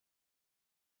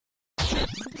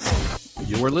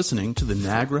You're listening to the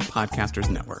Niagara Podcasters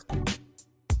Network.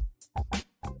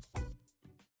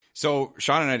 So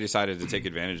Sean and I decided to take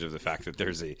advantage of the fact that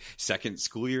there's a second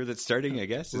school year that's starting, I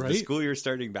guess. Is the school year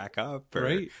starting back up? Or,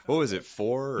 right. What was it,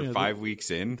 4 or 5 weeks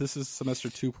in? This is semester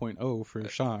 2.0 for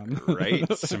Sean. Right?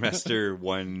 Semester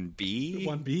 1B?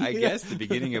 1B? I guess, the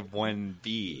beginning of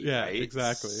 1B. Yeah, right?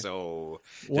 exactly. So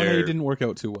 1A didn't work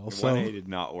out too well. 1A did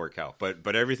not work out.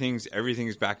 But everything's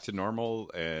back to normal,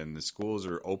 and the schools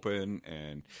are open,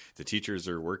 and the teachers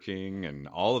are working, and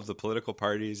all of the political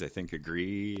parties, I think,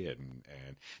 agree, and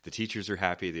the teachers are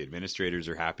happy, the administrators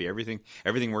are happy, everything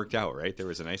worked out, right? There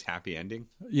was a nice happy ending.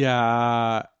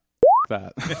 Yeah,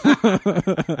 that.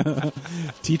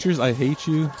 Teachers, I hate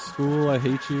you. School, I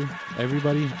hate you.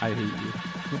 Everybody, I hate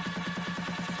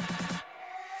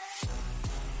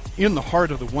you. In the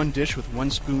heart of the One Dish with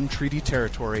One Spoon Treaty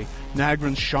territory,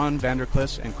 Niagarans Sean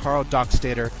Vanderklis and Carl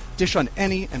Dockstader dish on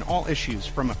any and all issues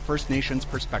from a First Nations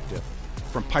perspective.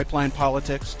 From pipeline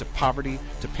politics to poverty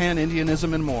to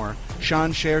pan-Indianism and more,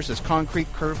 Sean shares his concrete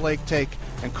Curve Lake take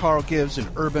and Carl gives an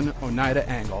urban Oneida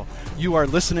angle. You are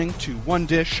listening to One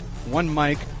Dish, One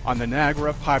Mic on the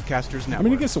Niagara Podcasters Network. I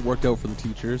mean, I guess it worked out for the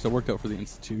teachers. It worked out for the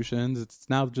institutions. It's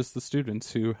now just the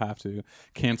students who have to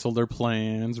cancel their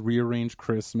plans, rearrange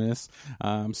Christmas,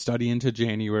 study into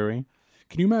January.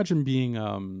 Can you imagine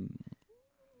being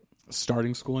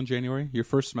starting school in January, your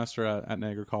first semester at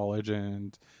Niagara College,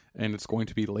 and it's going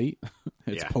to be late?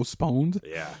 It's postponed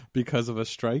because of a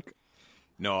strike?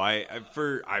 No,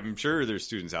 I'm sure there's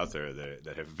students out there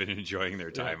that have been enjoying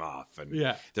their time off, and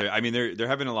there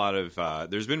have been a lot of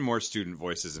there's been more student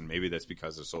voices, and maybe that's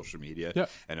because of social media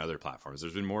and other platforms.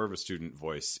 There's been more of a student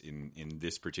voice in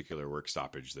this particular work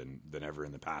stoppage than ever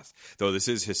in the past. Though this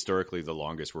is historically the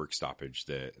longest work stoppage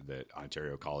that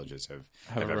Ontario colleges have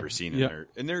ever seen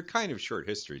in their kind of short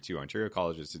history too. Ontario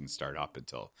colleges didn't start up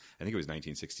until I think it was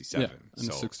 1967. In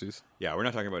the 60s. Yeah, we're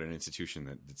not talking about an institution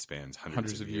that spans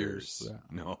hundreds of years. Yeah.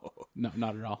 No,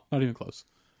 not at all. Not even close.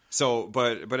 So,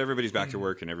 but everybody's back to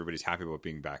work, and everybody's happy about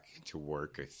being back to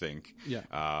work, I think. Yeah.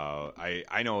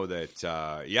 I know that.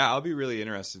 I'll be really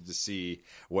interested to see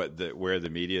where the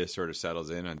media sort of settles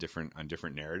in on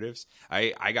different narratives.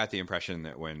 I got the impression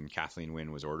that when Kathleen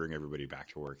Wynne was ordering everybody back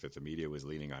to work, that the media was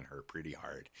leaning on her pretty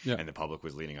hard, and the public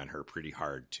was leaning on her pretty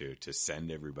hard to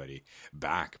send everybody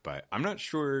back. But I'm not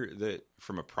sure that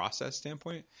from a process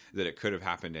standpoint that it could have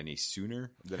happened any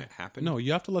sooner than it happened. No,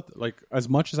 you have to as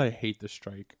much as I hate the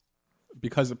strike,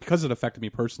 because it affected me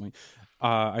personally,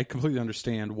 I completely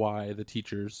understand why the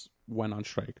teachers went on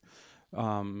strike.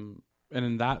 And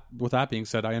with that being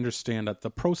said, I understand that the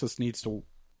process needs to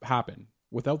happen.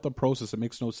 Without the process, it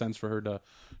makes no sense for her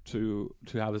to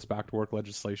have this back to work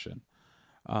legislation.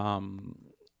 5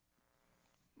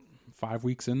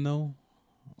 weeks in though,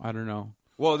 I don't know.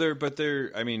 Well,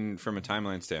 I mean, from a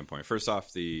timeline standpoint, first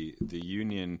off, the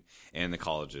union and the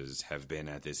colleges have been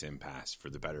at this impasse for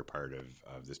the better part of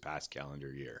this past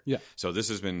calendar year. Yeah. So this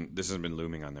has been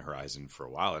looming on the horizon for a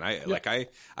while, and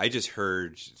I just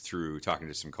heard through talking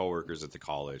to some coworkers at the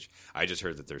college, I just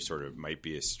heard that there sort of might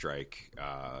be a strike,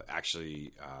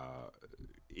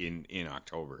 in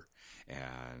October.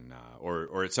 And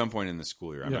or at some point in the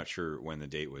school year. I'm not sure when the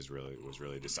date was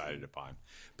really decided upon,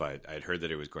 but I'd heard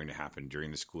that it was going to happen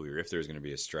during the school year if there's going to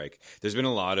be a strike. There's been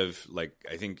a lot of I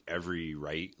think every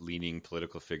right-leaning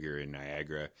political figure in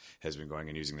Niagara has been going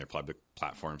and using their public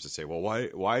platforms to say, well,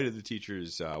 why do the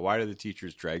teachers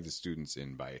drag the students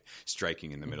in by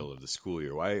striking in the middle of the school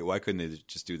year? Why couldn't they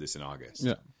just do this in August?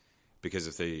 Yeah. Because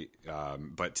if they,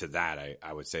 but to that,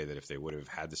 I would say that if they would have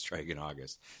had the strike in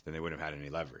August, then they wouldn't have had any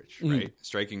leverage, right?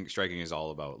 Striking is all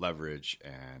about leverage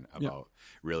and about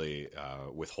really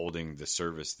withholding the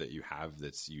service that you have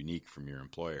that's unique from your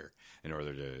employer in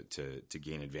order to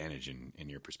gain advantage in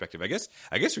your perspective. I guess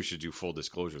we should do full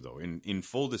disclosure though. In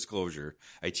full disclosure,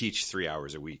 I teach 3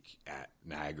 hours a week at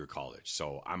Niagara College,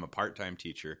 so I'm a part-time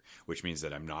teacher, which means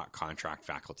that I'm not contract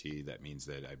faculty. That means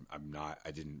that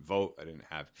I didn't vote. I didn't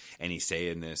have any say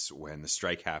in this. When the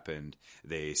strike happened,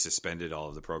 they suspended all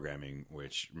of the programming,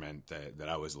 which meant that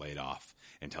I was laid off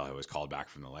until I was called back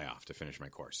from the layoff to finish my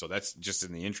course. So that's just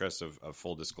in the interest of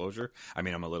full disclosure. I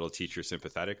mean, I'm a little teacher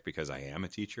sympathetic because I am a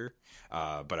teacher,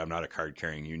 but I'm not a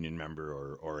card-carrying union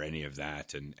member or any of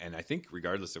that. And I think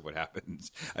regardless of what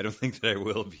happens, I don't think that I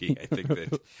will be. I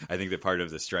think that part of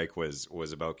the strike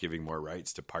was about giving more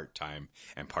rights to part-time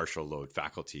and partial load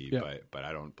faculty, but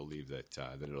I don't believe that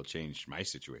it'll change my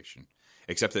situation.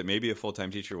 Except that maybe a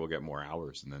full-time teacher will get more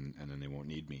hours, and then they won't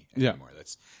need me anymore.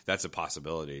 That's a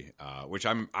possibility, which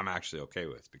I'm actually okay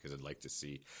with, because I'd like to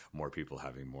see more people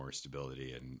having more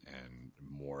stability and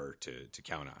more to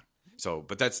count on. So,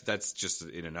 but that's just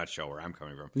in a nutshell where I'm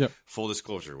coming from. Yep. Full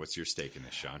disclosure, what's your stake in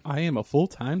this, Sean? I am a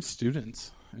full-time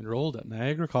student enrolled at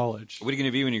Niagara College. What are you going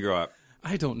to be when you grow up?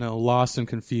 I don't know, lost and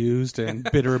confused and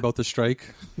bitter about the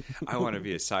strike. I want to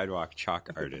be a sidewalk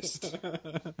chalk artist.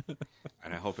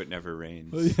 And I hope it never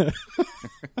rains.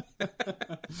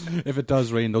 If it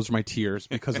does rain, those are my tears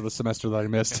because of the semester that I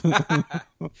missed.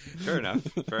 Fair enough.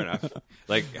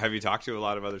 Like, have you talked to a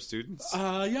lot of other students?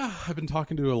 Yeah, I've been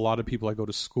talking to a lot of people I go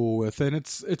to school with, and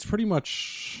it's pretty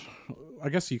much, I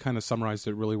guess you kind of summarized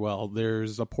it really well.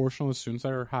 There's a portion of the students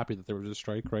that are happy that there was a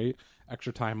strike, right?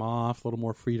 Extra time off, a little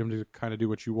more freedom to kind of do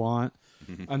what you want.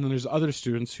 And then there's other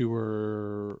students who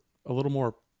were a little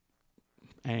more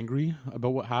angry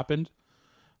about what happened.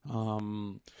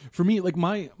 For me, like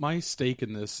my stake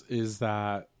in this is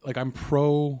that, like, I'm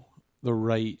pro the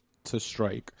right to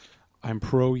strike. I'm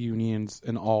pro unions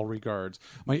in all regards.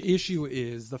 My issue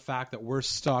is the fact that we're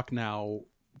stuck now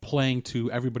playing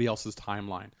to everybody else's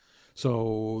timeline.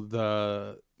 So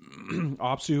the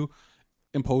OPSEU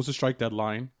imposed a strike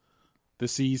deadline. The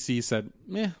CEC said,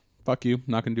 fuck you,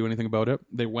 not going to do anything about it.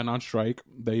 They went on strike.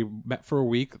 They met for a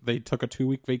week. They took a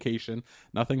 2-week vacation.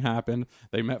 Nothing happened.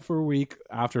 They met for a week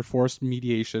after forced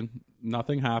mediation.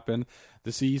 Nothing happened. The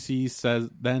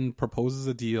CEC then proposes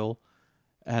a deal.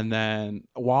 And then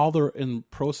while they're in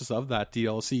process of that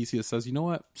deal, CEC says, you know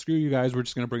what? Screw you guys. We're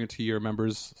just going to bring it to your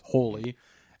members wholly.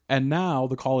 And now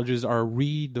the colleges are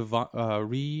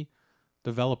redeveloping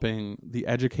the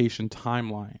education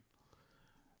timeline.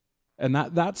 And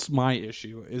that's my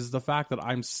issue, is the fact that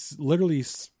I'm literally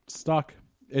stuck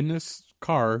in this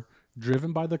car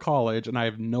driven by the college, and I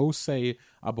have no say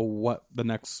about what the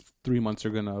next 3 months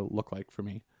are going to look like for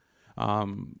me.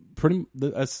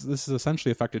 This has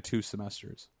essentially affected 2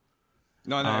 semesters.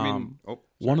 No, I mean,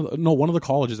 one of the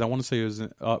colleges, I want to say is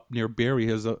up near Barrie,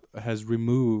 has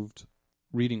removed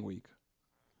Reading Week.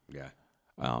 Yeah.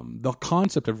 The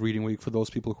concept of Reading Week, for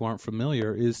those people who aren't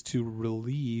familiar, is to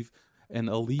relieve and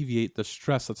alleviate the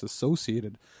stress that's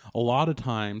associated. A lot of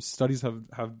times, studies have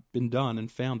been done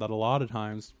and found that a lot of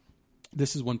times,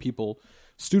 this is when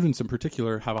students in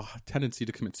particular, have a tendency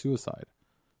to commit suicide.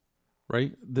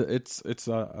 Right? It's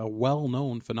a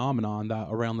well-known phenomenon that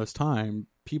around this time,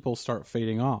 people start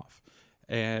fading off.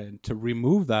 And to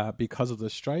remove that because of the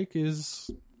strike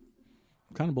is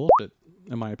kind of bullshit,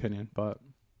 in my opinion. But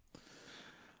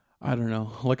I don't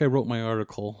know. Like I wrote my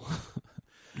article.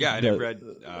 Yeah, and I've read.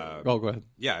 Go ahead.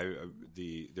 Yeah,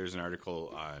 there's an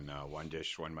article on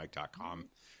onedishonemike.com.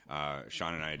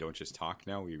 Sean and I don't just talk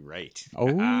now; we write. Oh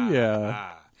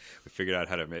yeah. We figured out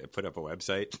how to put up a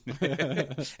website,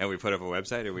 and we put up a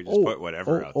website, and we just put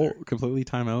whatever out there. Completely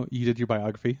time out. You did your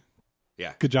biography.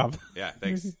 Yeah. Good job. Yeah,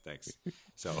 thanks.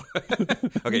 So,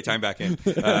 okay, time back in.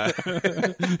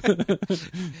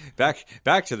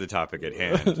 Back to the topic at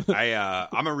hand.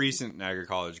 I'm a recent Niagara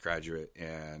College graduate,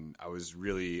 and I was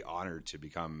really honored to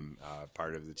become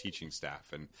part of the teaching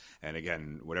staff. And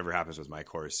again, whatever happens with my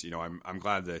course, I'm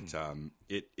glad that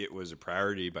it was a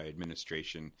priority by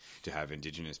administration to have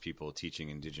Indigenous people teaching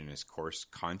Indigenous course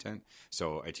content.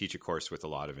 So I teach a course with a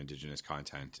lot of Indigenous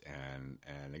content, and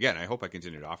again, I hope I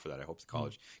continue to offer that. I hope the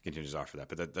college continues to offer that.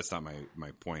 But that's not my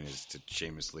point, is to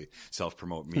shamelessly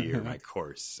self-promote me or my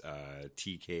course,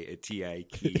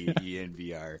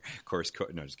 TIKENVR course.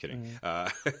 No, just kidding.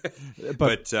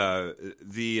 But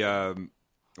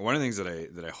one of the things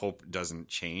that I hope doesn't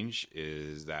change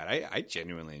is that I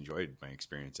genuinely enjoyed my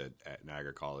experience at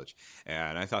Niagara College,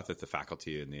 and I thought that the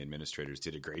faculty and the administrators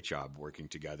did a great job working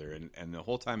together. And the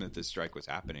whole time that this strike was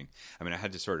happening, I mean, I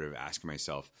had to sort of ask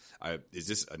myself, is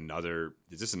this another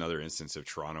instance of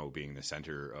Toronto being the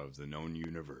center of the known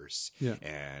universe,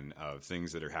 and of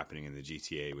things that are happening in the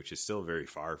GTA, which is still very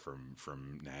far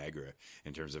from Niagara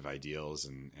in terms of ideals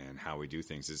and how we do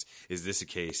things? Is this a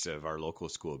case of our local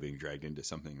school being dragged into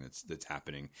something that's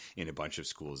happening in a bunch of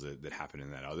schools that happen in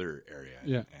that other area?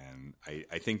 And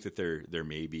I think that there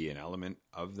may be an element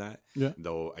of that,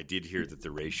 though I did hear that the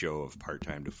ratio of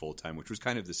part-time to full-time, which was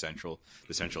kind of the central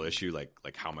issue,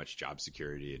 like how much job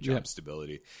security and job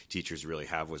stability teachers really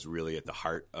have, was really at the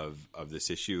heart of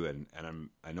this issue. And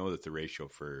I know that the ratio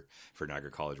for Niagara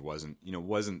College wasn't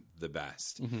the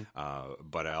best,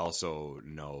 but I also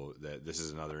know that this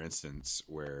is another instance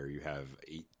where you have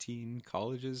 18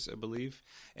 colleges, I believe,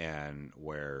 and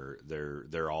where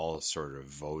they're all sort of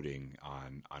voting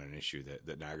on an issue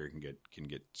that Niagara can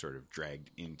get sort of dragged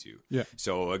into. Yeah.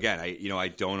 So again, I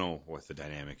don't know what the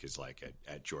dynamic is like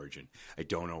at Georgian. I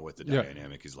don't know what the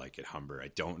dynamic is like at Humber. I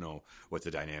don't know what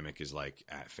the dynamic is like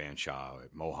at Fanshawe,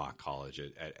 at Mohawk College,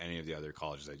 at any of the other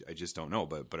colleges. I just don't know.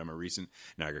 But I'm a recent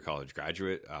Niagara College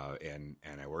graduate, and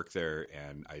I work there,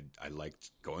 and I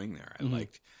liked going there.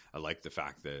 I liked the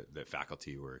fact that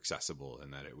faculty were accessible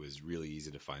and that it was really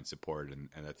easy to find support, and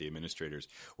that the administrators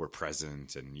were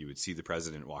present, and you would see the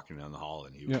president walking down the hall,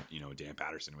 and he would, Dan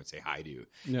Patterson would say hi to you.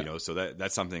 So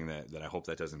that's something that I hope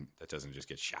that doesn't just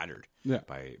get shattered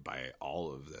by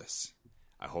all of this.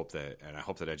 I hope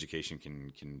that education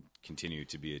can continue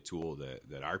to be a tool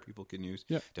that our people can use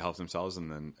to help themselves,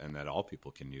 and that all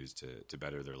people can use to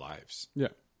better their lives. Yeah.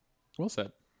 Well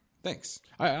said. Thanks.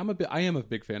 I am a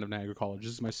big fan of Niagara College.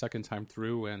 This is my second time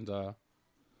through, and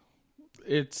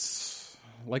it's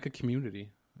like a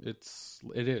community. It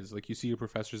is like you see your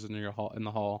professors in the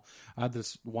hall. I had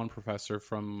this one professor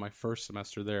from my first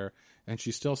semester there, and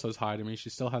she still says hi to me.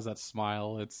 She still has that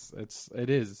smile. It's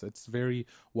very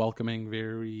welcoming,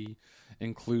 very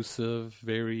inclusive,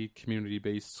 very community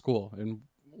based school, and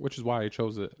which is why I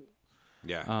chose it.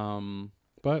 Yeah.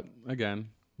 But again,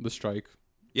 the strike.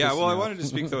 Yeah, well, I wanted to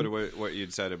speak though to what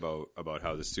you'd said about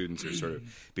how the students are sort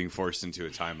of being forced into a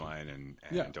timeline and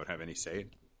don't have any say.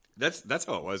 That's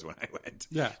how it was when I went.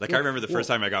 Yeah. Like I remember the first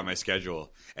time I got my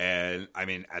schedule, and I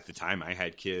mean at the time I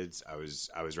had kids. I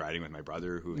was riding with my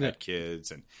brother who had kids,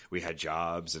 and we had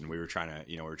jobs, and we were trying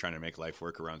to make life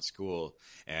work around school.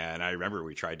 And I remember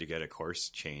we tried to get a course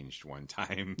changed one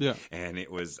time. Yeah. And it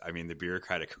was, I mean, the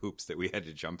bureaucratic hoops that we had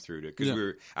to jump through because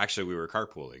we were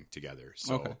carpooling together.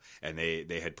 So and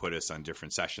they had put us on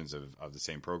different sessions of the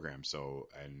same program. So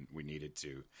and we needed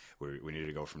to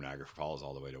go from Niagara Falls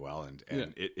all the way to Welland,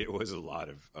 and it was a lot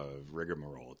of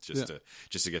rigmarole just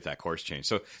to get that course changed.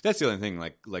 So that's the only thing.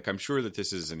 Like I'm sure that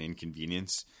this is an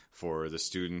inconvenience for the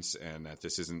students, and that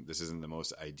this isn't the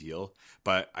most ideal.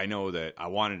 But I know that I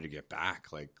wanted to get back.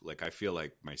 Like I feel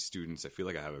like my students, I feel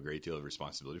like I have a great deal of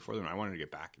responsibility for them. I wanted to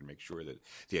get back and make sure that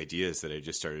the ideas that I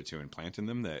just started to implant in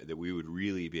them, that we would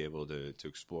really be able to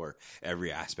explore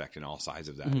every aspect and all sides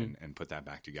of that, and put that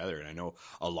back together. And I know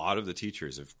a lot of the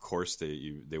teachers, of course,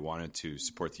 they wanted to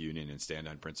support the union and stand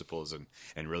on principles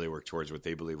and really work towards what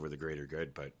they believe were the greater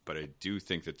good. But I do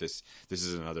think that this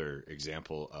is another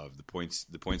example of the points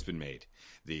been made.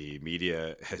 The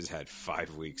media has had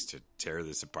 5 weeks to tear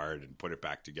this apart and put it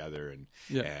back together, and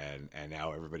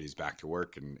now everybody's back to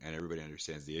work, and everybody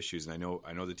understands the issues. And I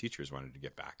know the teachers wanted to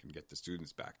get back and get the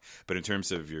students back. But in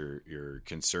terms of your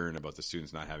concern about the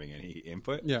students not having any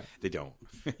input, they don't.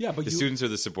 Yeah, but the students are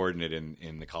the subordinate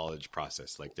in the college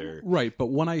process. Like they're right.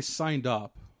 But when I signed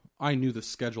up, I knew the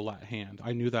schedule at hand.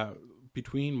 I knew that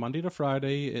between Monday to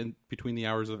Friday and between the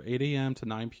hours of 8 a.m. to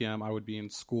 9 p.m., I would be in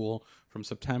school from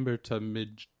September to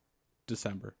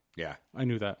mid-December. Yeah. I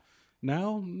knew that.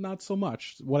 Now, not so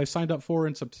much. What I signed up for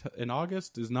in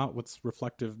August is not what's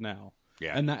reflective now.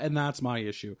 Yeah. And that's my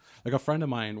issue. Like a friend of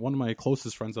mine, one of my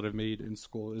closest friends that I've made in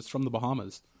school is from the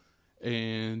Bahamas.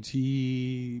 And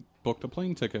he booked a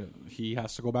plane ticket. He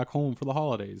has to go back home for the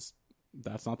holidays.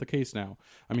 That's not the case now.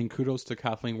 I mean, kudos to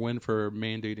Kathleen Wynne for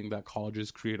mandating that colleges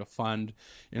create a fund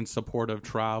in support of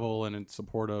travel and in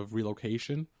support of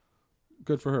relocation.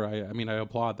 Good for her. I mean, I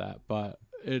applaud that, but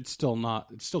it still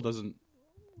doesn't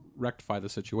rectify the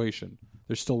situation.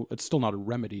 It's still not a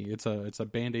remedy. It's a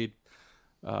Band-Aid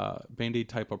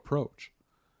type approach.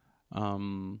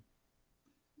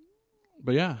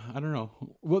 But yeah, I don't know.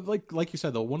 Well, like you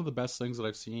said though, one of the best things that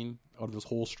I've seen out of this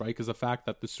whole strike is the fact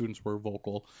that the students were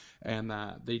vocal and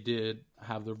that they did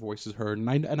have their voices heard. And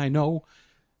I know,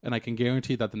 and I can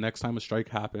guarantee that the next time a strike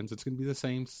happens, it's going to be the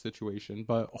same situation.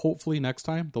 But hopefully next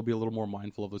time they'll be a little more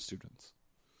mindful of the students.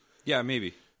 Yeah,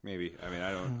 maybe. I mean,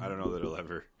 I don't know that it'll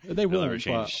ever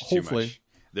change hopefully. Too much.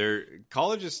 Their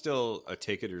college is still a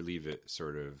take it or leave it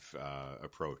sort of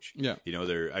approach. Yeah.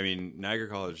 Niagara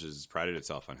College has prided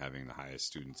itself on having the highest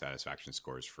student satisfaction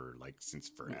scores since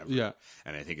forever. Yeah.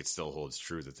 And I think it still holds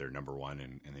true that they're number one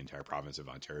in the entire province of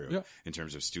Ontario in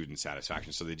terms of student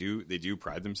satisfaction. So they do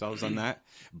pride themselves on that.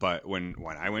 But when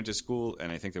I went to school,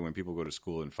 and I think that when people go to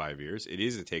school in 5 years, it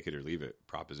is a take it or leave it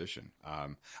proposition.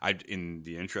 In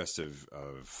the interest of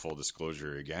full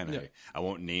disclosure, again, I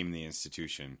won't name the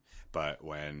institution, but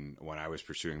when when I was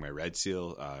pursuing my Red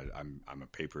Seal, I'm a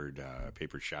papered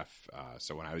chef.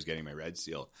 So when I was getting my Red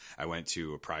Seal, I went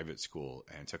to a private school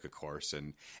and took a course,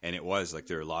 and it was like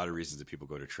there are a lot of reasons that people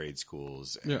go to trade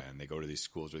schools and they go to these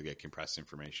schools where they get compressed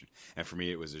information. And for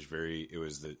me, it was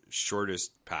the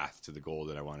shortest path to the goal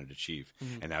that I wanted to achieve,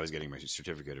 and that was getting my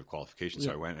certificate of qualification.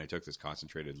 So I went and I took this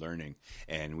concentrated learning,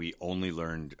 and we only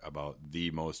learned about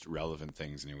the most relevant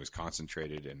things, and it was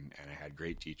concentrated, and I had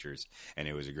great teachers, and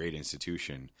it was a great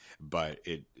institution. But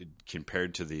it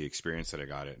compared to the experience that I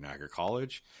got at Niagara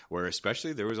College, where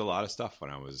especially there was a lot of stuff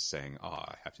when I was saying,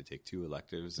 I have to take 2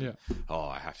 electives, and,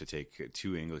 I have to take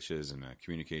 2 Englishes and a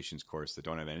communications course that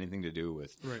don't have anything to do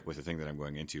with the thing that I'm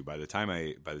going into. By the time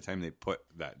they put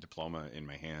that diploma in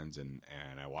my hands and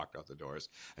I walked out the doors,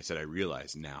 I said, I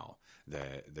realize now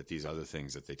that these other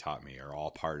things that they taught me are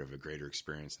all part of a greater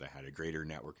experience, that I had a greater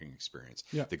networking experience,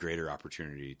 the greater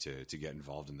opportunity to get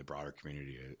involved in the broader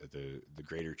community, the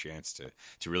greater chance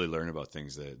to really learn about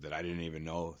things that I didn't even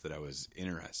know that I was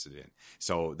interested in.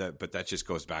 So but that just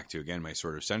goes back to, again, my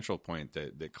sort of central point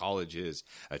that college is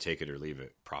a take it or leave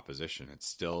it proposition. It's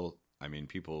still, I mean,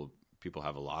 people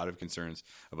have a lot of concerns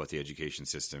about the education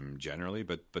system generally,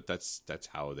 but that's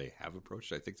how they have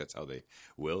approached it. I think that's how they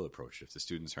will approach it. If the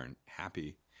students aren't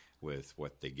happy with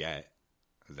what they get,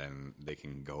 then they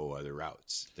can go other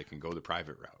routes. They can go the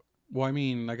private route. Well, I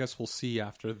mean, I guess we'll see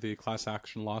after the class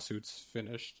action lawsuit's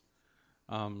finished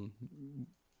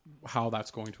how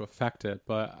that's going to affect it.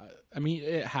 But, I mean,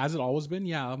 has it always been?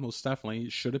 Yeah, most definitely.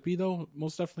 Should it be, though?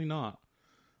 Most definitely not.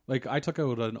 Like, I took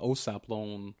out an OSAP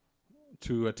loan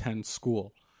to attend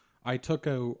school. I took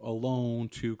out a loan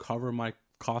to cover my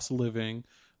cost of living,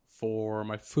 for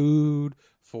my food,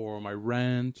 for my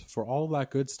rent, for all of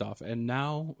that good stuff. And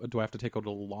now, do I have to take out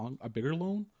a bigger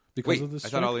loan because of this? I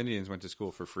thought all Indians went to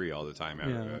school for free all the time,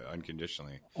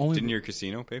 unconditionally. Didn't your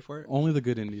casino pay for it? Only the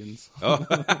good Indians. Oh.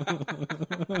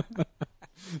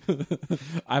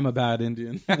 I'm a bad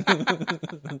Indian.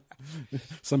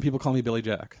 Some people call me Billy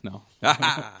Jack. No.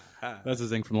 That's his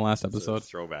thing from the last episode.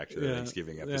 Throwback to the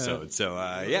Thanksgiving episode.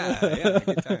 Yeah. So,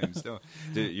 good times. No.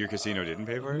 Your casino didn't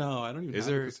pay for it? No, I don't even Is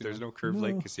have there? a casino. There's no Curve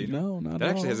Lake Casino? No, not that at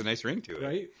actually all. has a nice ring to it.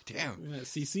 Right? Damn.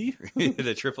 CC?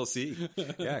 The Triple C.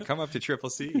 Yeah, come up to Triple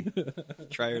C.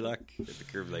 Try your luck at the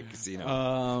Curve Lake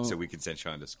Casino. So we can send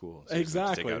Sean to school. So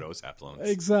exactly. Take out OSAP loans.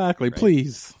 Exactly. Right?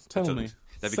 Please, tell me.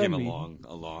 That became a long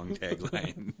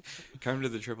tagline. Come to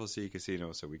the Triple C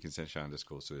Casino so we can send Sean to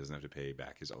school so he doesn't have to pay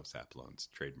back his OSAP loans.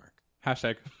 Trademark.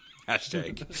 Hashtag.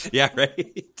 Yeah,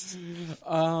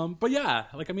 right. But yeah,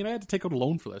 like, I mean, I had to take out a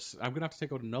loan for this. I'm going to have to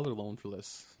take out another loan for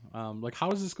this. Like,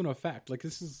 how is this going to affect? Like,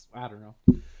 this is, I don't know.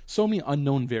 So many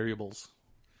unknown variables.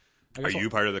 Are you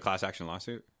part of the class action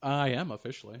lawsuit? I am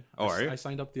officially. Oh, are you? I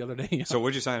signed up the other day. So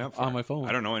what'd you sign up for? On my phone.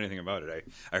 I don't know anything about it.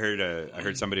 I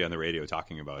heard somebody on the radio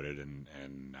talking about it, and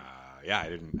I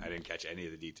didn't catch any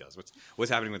of the details.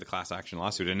 What's happening with the class action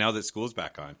lawsuit? And now that school's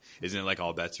back on, isn't it like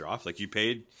all bets are off? Like you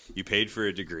paid for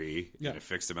a degree in a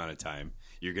fixed amount of time.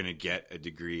 You're going to get a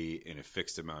degree in a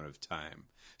fixed amount of time.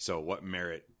 So what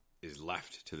merit is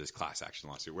left to this class action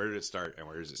lawsuit? Where did it start and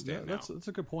where does it stand now? That's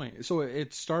a good point. So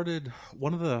it started,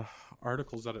 one of the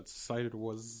articles that it cited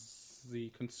was the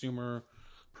Consumer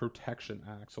Protection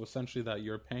Act. So essentially that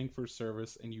you're paying for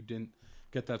service and you didn't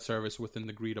get that service within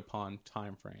the agreed upon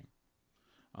time frame.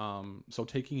 So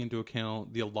taking into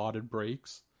account the allotted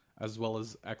breaks as well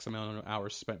as X amount of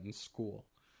hours spent in school.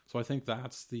 So I think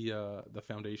that's the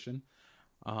foundation.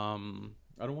 I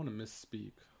don't want to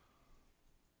misspeak,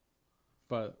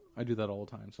 but I do that all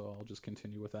the time, so I'll just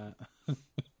continue with that.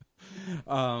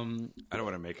 I don't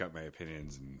want to make up my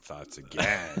opinions and thoughts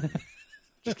again.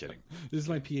 Just kidding. This is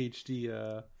my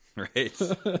PhD. Right.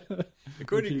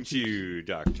 According to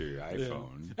Dr.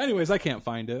 iPhone. Yeah. Anyways, I can't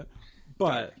find it,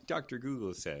 but Dr.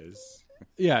 Google says.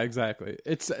 Yeah, exactly.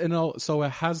 So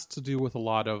it has to do with a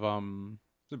lot of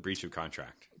it's a breach of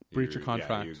contract. Breach of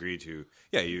contract. You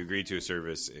agree to a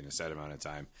service in a set amount of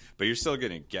time, but you're still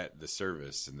going to get the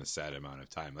service in the set amount of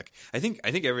time. Like I think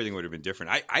everything would have been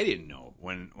different. I didn't know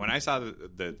when I saw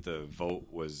that the vote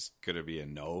was going to be a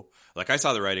no. Like I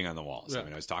saw the writing on the walls. Yeah. I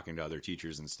mean, I was talking to other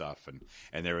teachers and stuff,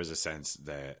 and there was a sense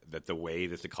that the way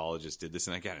that the colleges did this,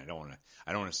 and again, I don't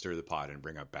want to stir the pot and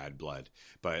bring up bad blood,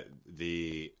 but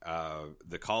the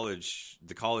colleges,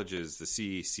 the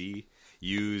CEC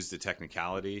used the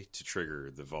technicality to trigger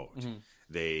the vote. Mm-hmm.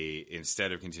 They,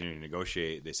 instead of continuing to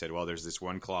negotiate, they said, well, there's this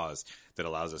one clause that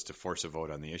allows us to force a vote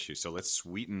on the issue. So let's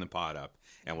sweeten the pot up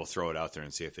and we'll throw it out there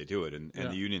and see if they do it. And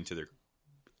the union, to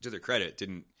their credit,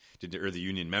 didn't or the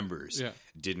union members Yeah.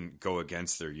 didn't go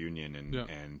against their union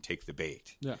and take the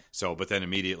bait. Yeah. So, but then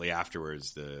immediately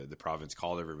afterwards, the province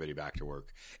called everybody back to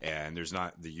work, and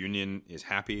the union is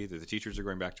happy that the teachers are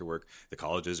going back to work. The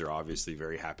colleges are obviously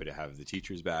very happy to have the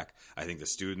teachers back. I think the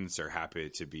students are happy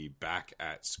to be back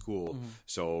at school.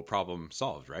 So problem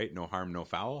solved, right? No harm, no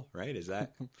foul, right? Is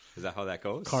that how that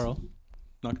goes? Carl,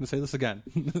 not going to say this again.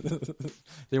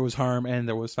 There was harm and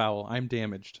there was foul. I'm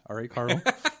damaged. All right, Carl?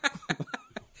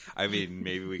 I mean,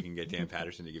 maybe we can get Dan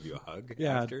Patterson to give you a hug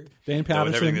Yeah, after. Dan Though with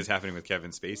everything Patterson. that's happening with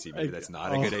Kevin Spacey, maybe that's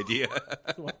not a good idea.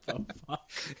 What the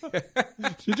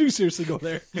fuck? Did you seriously go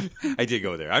there? I did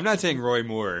go there. I'm not saying Roy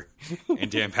Moore and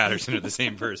Dan Patterson are the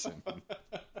same person.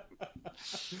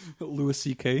 Louis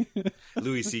C.K.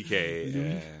 Louis C.K.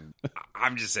 and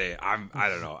I'm just saying, I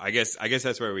don't know. I guess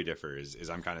that's where we differ. Is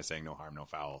I'm kind of saying no harm, no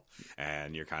foul,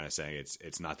 and you're kind of saying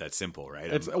it's not that simple,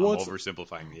 right? I'm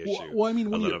oversimplifying the issue. Well, I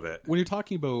mean, a little bit. When you're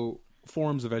talking about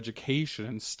forms of education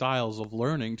and styles of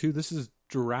learning, too, this is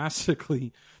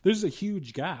drastically. There's a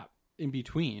huge gap in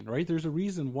between, right? There's a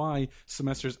reason why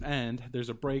semesters end. There's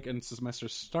a break and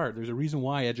semesters start. There's a reason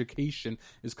why education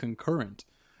is concurrent.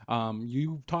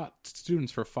 You taught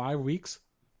students for 5 weeks,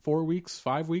 4 weeks,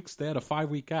 5 weeks. They had a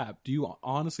 5-week gap. Do you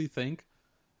honestly think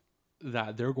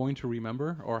that they're going to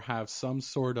remember or have some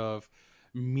sort of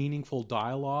meaningful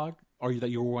dialogue, or that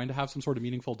you're going to have some sort of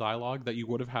meaningful dialogue that you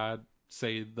would have had,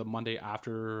 say, the Monday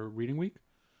after reading week?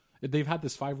 If they've had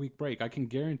this 5-week break, I can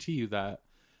guarantee you that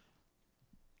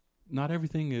not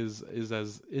everything is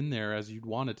as in there as you'd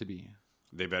want it to be.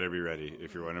 They better be ready.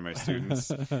 If you're one of my students,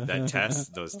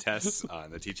 those tests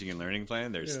on the teaching and learning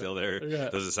plan, they're still there. Yeah.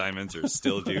 Those assignments are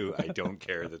still due. I don't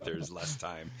care that there's less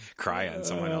time. Cry on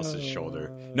someone else's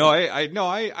shoulder. No, I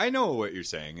know what you're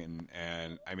saying,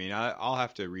 and I mean, I'll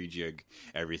have to rejig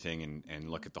everything and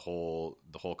look at the whole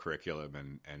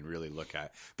curriculum and really look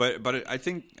at. But I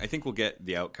think we'll get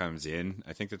the outcomes in.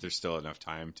 I think that there's still enough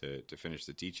time to finish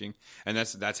the teaching, and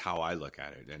that's how I look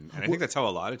at it, and I think that's how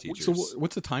a lot of teachers. So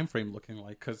what's the time frame looking like?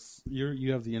 Because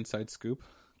you have the inside scoop.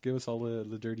 Give us all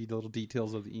the dirty little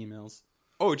details of the emails.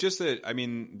 Oh, just that. I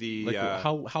mean,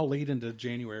 how late into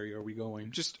January are we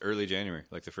going? Just early January,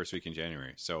 like the first week in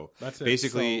January. So that's it.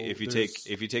 Basically, So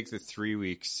if you take the 3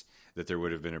 weeks that there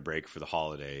would have been a break for the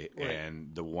holiday, right,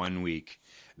 and the 1 week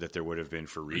that there would have been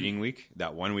for reading week,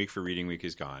 that 1 week for reading week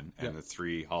is gone, and the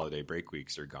 3 holiday break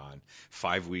weeks are gone.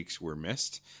 5 weeks were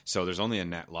missed, so there's only a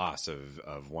net loss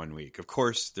of 1 week. Of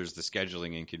course, there's the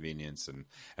scheduling inconvenience,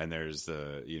 and there's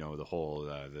the the whole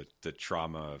the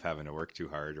trauma of having to work too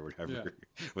hard or whatever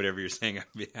whatever you're saying on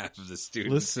behalf of the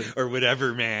students. Listen. Or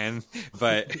whatever, man.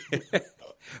 But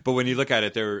but when you look at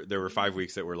it, there were 5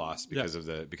 weeks that were lost because of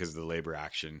the labor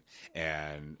action,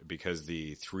 and because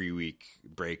the 3 week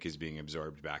break is being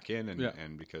absorbed back in,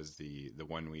 and because the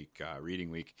 1 week reading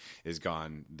week is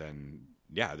gone, then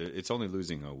it's only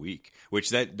losing a week, which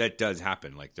that does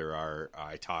happen. Like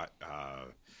I taught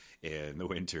in the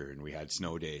winter, and we had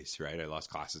snow days, right? I lost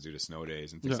classes due to snow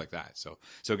days and things like that. So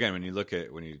again, when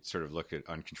you sort of look at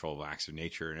uncontrollable acts of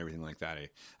nature and everything like that,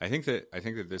 I think that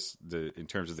in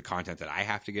terms of the content that I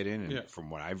have to get in, and from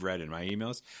what I've read in my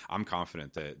emails, I'm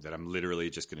confident that I'm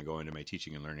literally just going to go into my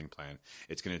teaching and learning plan.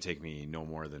 It's going to take me no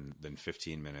more than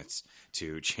 15 minutes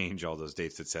to change all those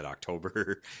dates that said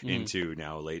October into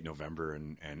now late November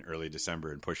and early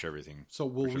December, and push everything. So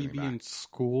will we be back in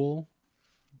school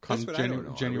come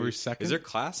January 2nd? Is there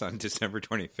class on December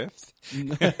 25th?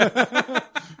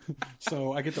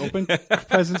 So I get to open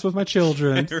presents with my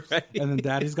children, Right. and then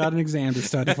Daddy's got an exam to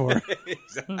study for.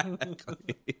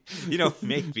 Exactly.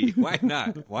 Maybe. Why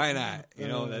not?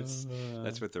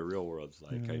 That's what the real world's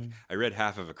like. I read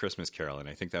half of A Christmas Carol, and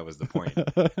I think that was the point.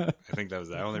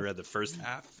 I only read the first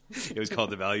half. It was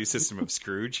called The Value System of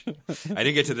Scrooge. I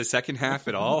didn't get to the second half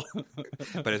at all,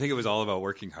 but I think it was all about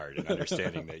working hard and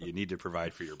understanding that you need to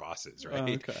provide for your bosses,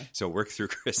 right? Okay. So work through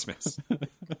Christmas.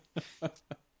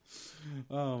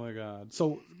 Oh my God.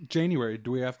 So January,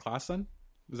 do we have class then?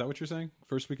 Is that what you're saying?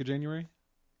 First week of January?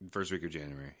 First week of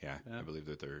January, yeah. I believe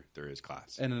that there is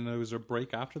class. And then was there a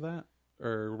break after that?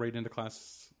 Or right into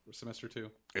class semester 2?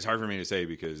 It's hard for me to say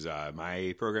because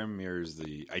my program mirrors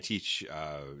I teach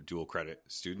dual credit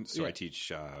students. So I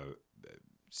teach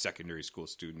secondary school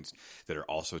students that are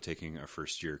also taking a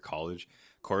first year college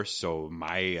course. So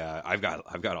I've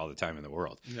got all the time in the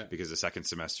world because the second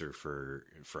semester for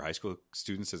high school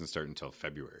students doesn't start until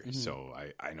February. Mm-hmm. So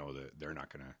I know that they're not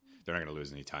gonna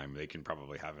lose any time. They can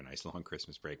probably have a nice long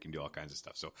Christmas break and do all kinds of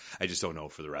stuff. So I just don't know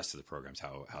for the rest of the programs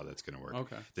how that's going to work.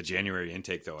 Okay. The January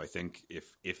intake, though, I think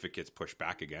if it gets pushed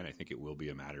back again, I think it will be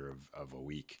a matter of a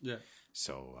week. Yeah.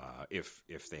 So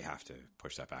if they have to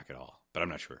push that back at all, but I'm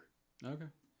not sure. Okay.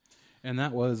 And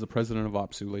that was the president of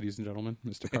OPSU, ladies and gentlemen,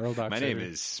 Mr. Carl Dockstader. My name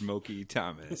is Smokey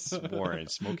Thomas Warren.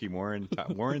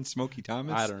 Warren Smokey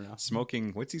Thomas? I don't know.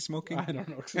 Smoking, what's he smoking? I don't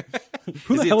know.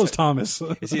 Who the hell is Thomas?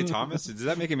 Is he a Thomas? Does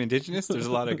that make him indigenous? There's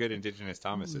a lot of good indigenous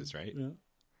Thomases, right? Yeah.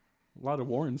 A lot of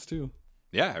Warrens, too.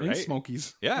 Yeah, And right?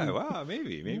 Smokies. Yeah, wow,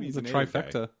 maybe. Maybe he's the a native guy.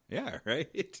 trifecta. Yeah, right?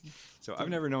 So I've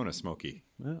never known a Smokey.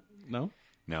 No? No.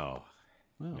 Wow.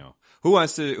 No. Who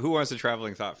wants a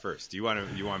traveling thought first? Do you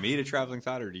want me to traveling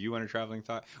thought, or do you want a traveling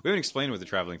thought? We haven't explained what the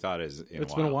traveling thought is in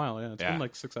It's a while. been a while, yeah. It's been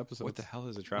like 6 episodes. What the hell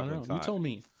is a I traveling don't know. thought? You tell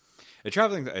me. A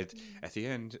traveling at the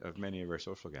end of many of our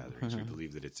social gatherings, we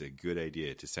believe that it's a good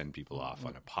idea to send people off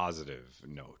on a positive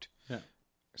note. Yeah.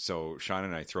 So Sean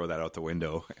and I throw that out the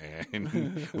window,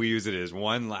 and we use it as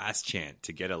one last chant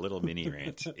to get a little mini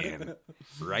rant in.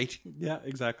 Right? Yeah,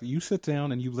 exactly. You sit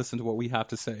down and you listen to what we have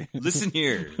to say. Listen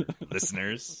here,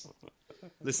 listeners.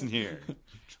 Listen here.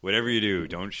 Whatever you do,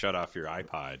 don't shut off your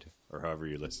iPod or however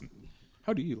you listen.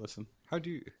 How do you listen? How do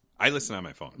you? I listen on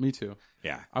my phone. Me too.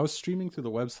 Yeah. I was streaming through the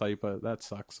website, but that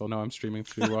sucks. So now I'm streaming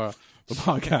through the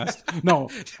podcast. No.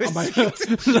 I'm at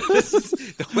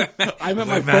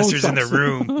my phone. Webmaster's in the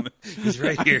room. He's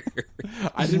right here.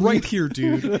 Right here,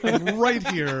 dude. Right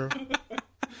here.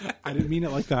 I didn't mean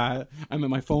it like that. I'm at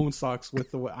my phone sucks with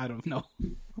the. I don't know.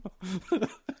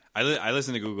 I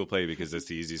listen to Google Play because that's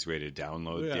the easiest way to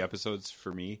download Yeah. the episodes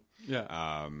for me.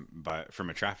 Yeah. But from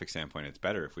a traffic standpoint, it's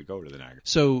better if we go to the Niagara.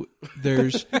 So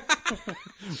there's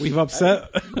We've upset.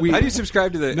 How do you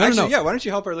subscribe to the? No, actually, no. yeah. Why don't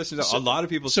you help our listeners? A lot of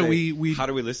people so say, we- "How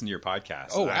do we listen to your podcast?"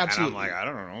 Oh, And absolutely. I'm like, I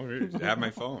don't know. Have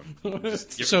my phone.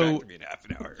 Just give So- it back to me in half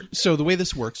an hour. So the way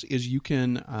this works is you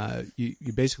can you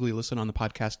basically listen on the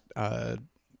podcast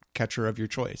catcher of your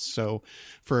choice. So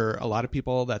for a lot of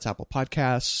people, that's Apple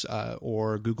Podcasts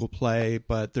or Google Play,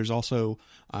 but there's also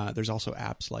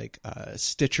apps like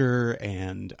Stitcher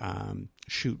and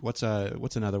what's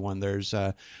another one? There's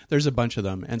a bunch of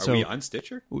them. And Are so we on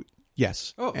Stitcher?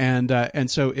 yes, Oh. and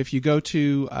so if you go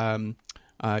to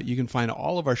you can find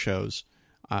all of our shows.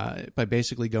 By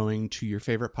basically going to your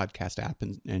favorite podcast app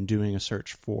and doing a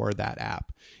search for that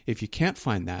app. If you can't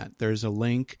find that, there's a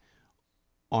link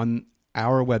on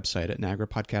our website at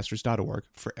niagarapodcasters.org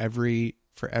for every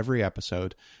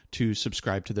episode to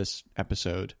subscribe to this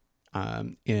episode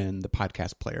in the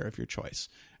podcast player of your choice.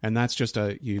 And that's just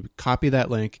you copy that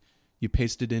link, you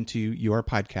paste it into your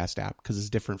podcast app because it's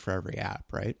different for every app,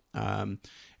 right?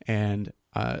 And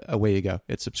away you go.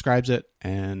 It subscribes it,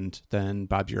 and then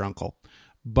Bob's your uncle.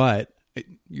 But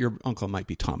your uncle might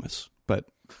be Thomas, but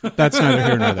that's neither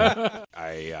here nor there.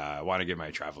 I want to give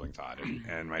my traveling thought,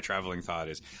 and my traveling thought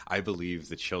is: I believe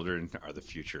the children are the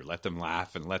future. Let them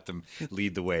laugh and let them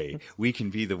lead the way. We can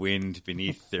be the wind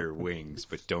beneath their wings,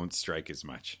 but don't strike as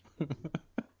much.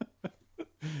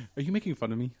 Are you making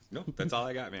fun of me? No, that's all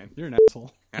I got, man. You're an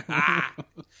asshole.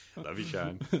 Love you,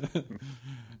 Sean.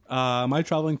 My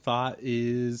traveling thought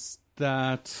is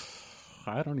that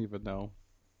I don't even know.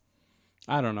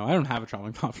 I don't know. I don't have a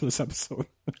traveling thought for this episode.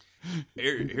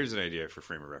 Here's an idea for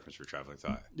frame of reference for traveling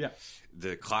thought. Yeah.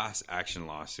 The class action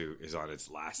lawsuit is on its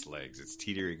last legs. It's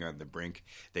teetering on the brink.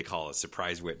 They call a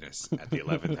surprise witness at the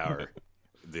 11th hour.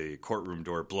 The courtroom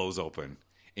door blows open.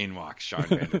 In walks Sean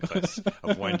Vanderklis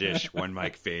of One Dish, One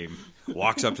Mic fame,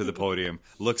 walks up to the podium,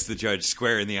 looks the judge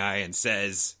square in the eye, and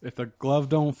says, If the glove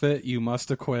don't fit, you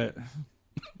must acquit.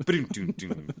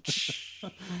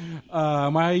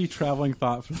 My traveling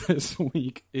thought for this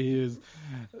week is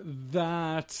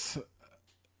that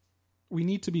we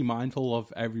need to be mindful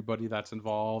of everybody that's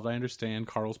involved. I understand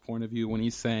Carl's point of view when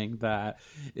he's saying that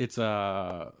it's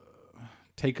a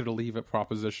take it or leave it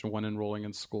proposition when enrolling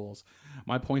in schools.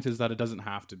 My point is that it doesn't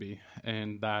have to be,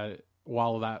 and that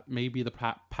while that may be the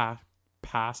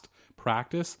past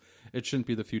practice, it shouldn't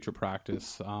be the future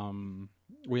practice.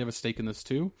 We have a stake in this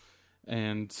too,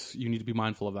 and you need to be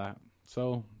mindful of that.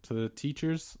 So to the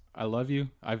teachers, I love you.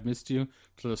 I've missed you.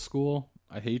 To the school,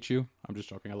 I hate you. I'm just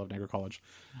joking. I love Niagara College.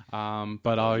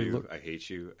 But I hate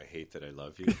you. I hate that I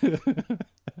love you.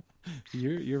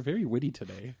 You're very witty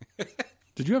today.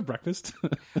 Did you have breakfast?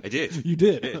 I did. You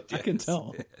did. Yes, I can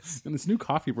tell. yes. And this new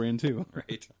coffee brand too.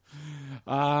 Right.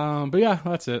 But yeah,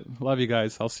 that's it. Love you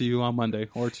guys. I'll see you on Monday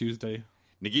or Tuesday.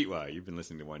 Nagitwa, you've been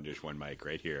listening to One Dish, One Mic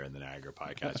right here on the Niagara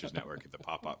Podcasters Network at the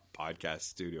Pop-Up Podcast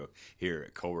Studio here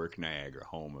at Cowork Niagara,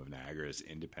 home of Niagara's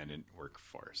independent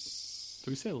workforce.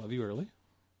 Did we say I love you early?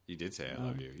 You did say I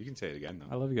love you. You can say it again,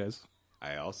 I though. love you guys.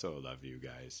 I also love you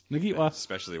guys. Nagitwa.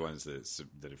 Especially ones that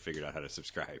have figured out how to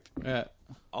subscribe. Yeah.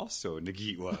 Also,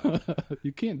 Nagitwa.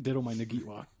 You can't diddle my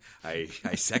Nagitwa. I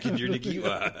second your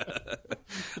Nagitwa.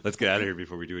 Let's get out of here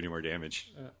before we do any more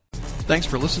damage. Thanks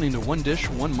for listening to One Dish,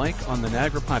 One Mic on the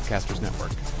Niagara Podcasters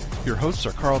Network. Your hosts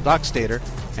are Carl Dockstader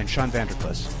and Sean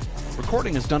Vanderklis.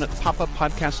 Recording is done at the Pop-Up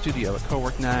Podcast Studio at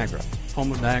CoWork Niagara,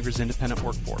 home of Niagara's independent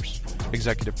workforce.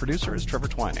 Executive producer is Trevor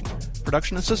Twining.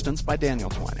 Production assistance by Daniel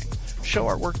Twining. Show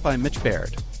artwork by Mitch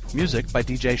Baird. Music by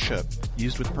DJ Shub,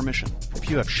 used with permission. If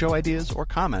you have show ideas or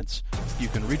comments, you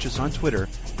can reach us on Twitter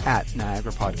at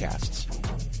Niagara Podcasts.